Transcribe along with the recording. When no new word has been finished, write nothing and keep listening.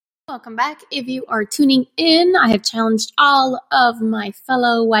Welcome back. If you are tuning in, I have challenged all of my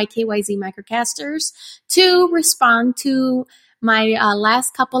fellow YKYZ microcasters to respond to my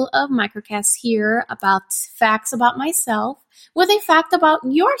last couple of microcasts here about facts about myself with a fact about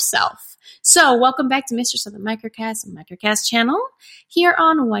yourself. So welcome back to Mistress of the Microcast and Microcast channel here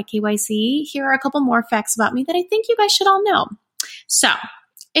on YKYZ. Here are a couple more facts about me that I think you guys should all know. So,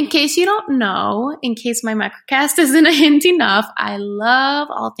 in case you don't know, in case my microcast isn't a hint enough, I love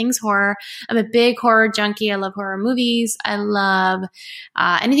all things horror. I'm a big horror junkie. I love horror movies. I love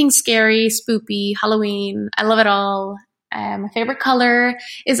anything scary, spoopy, Halloween. I love it all. My favorite color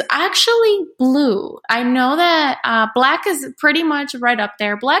is actually blue. I know that black is pretty much right up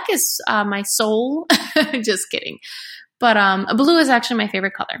there. Black is my soul. Just kidding. But blue is actually my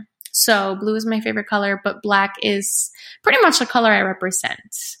favorite color. So blue is my favorite color, but black is pretty much the color I represent.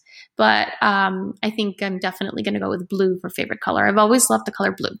 But I think I'm definitely going to go with blue for favorite color. I've always loved the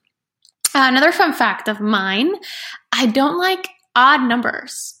color blue. Another fun fact of mine, I don't like odd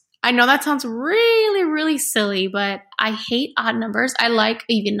numbers. I know that sounds really, really silly, but I hate odd numbers. I like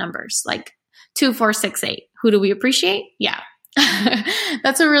even numbers, like 2, 4, 6, 8. Who do we appreciate? Yeah.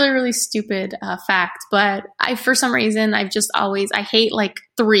 That's a really, really stupid fact, but for some reason, I hate like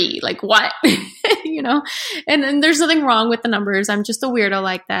 3, like what, and there's nothing wrong with the numbers. I'm just a weirdo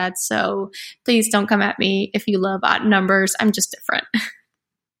like that. So please don't come at me if you love odd numbers. I'm just different.